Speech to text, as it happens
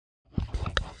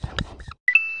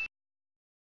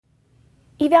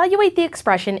Evaluate the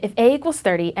expression if a equals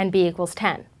 30 and b equals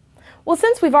 10. Well,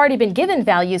 since we've already been given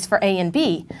values for a and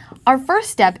b, our first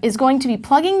step is going to be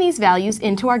plugging these values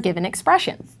into our given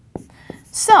expression.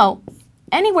 So,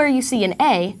 anywhere you see an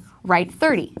a, write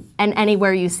 30, and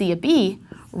anywhere you see a b,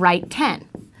 write 10.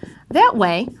 That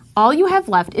way, all you have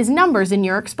left is numbers in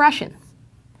your expression.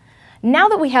 Now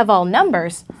that we have all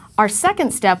numbers, our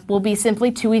second step will be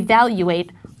simply to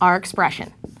evaluate our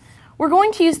expression. We're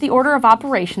going to use the order of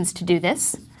operations to do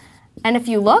this, and if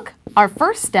you look, our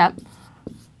first step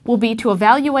will be to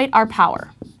evaluate our power.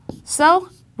 So,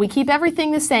 we keep everything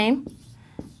the same,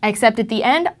 except at the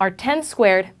end, our 10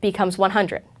 squared becomes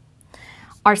 100.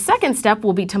 Our second step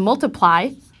will be to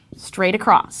multiply straight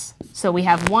across. So we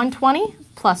have 120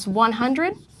 plus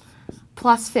 100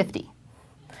 plus 50.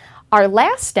 Our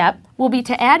last step will be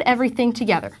to add everything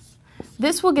together.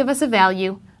 This will give us a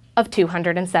value of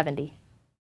 270.